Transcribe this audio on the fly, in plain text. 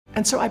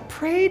And so I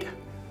prayed,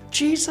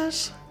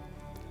 Jesus,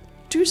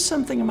 do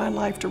something in my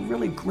life to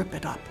really grip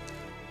it up.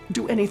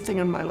 Do anything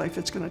in my life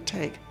it's going to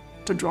take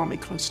to draw me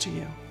close to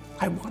you.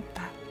 I want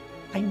that.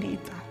 I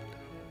need that.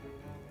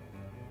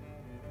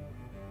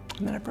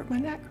 And then I broke my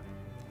neck.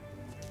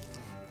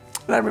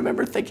 And I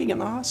remember thinking in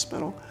the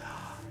hospital,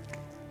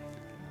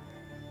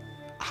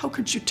 how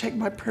could you take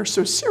my prayer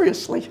so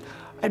seriously?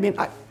 I mean,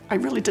 I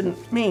really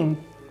didn't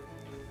mean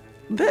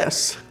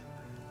this.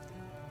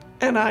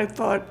 And I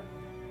thought,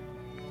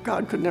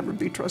 God could never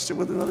be trusted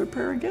with another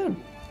prayer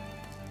again.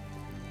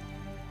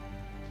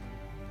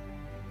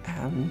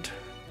 And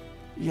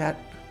yet,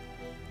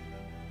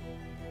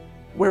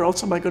 where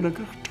else am I going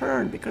to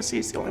turn? Because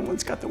he's the only one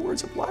that's got the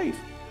words of life.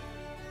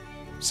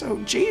 So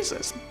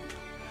Jesus,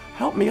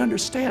 help me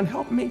understand,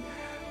 help me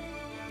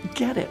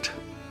get it.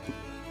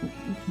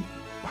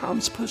 How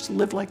I'm supposed to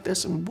live like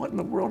this, and what in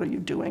the world are you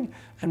doing,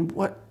 and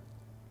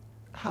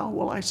how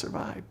will I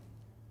survive?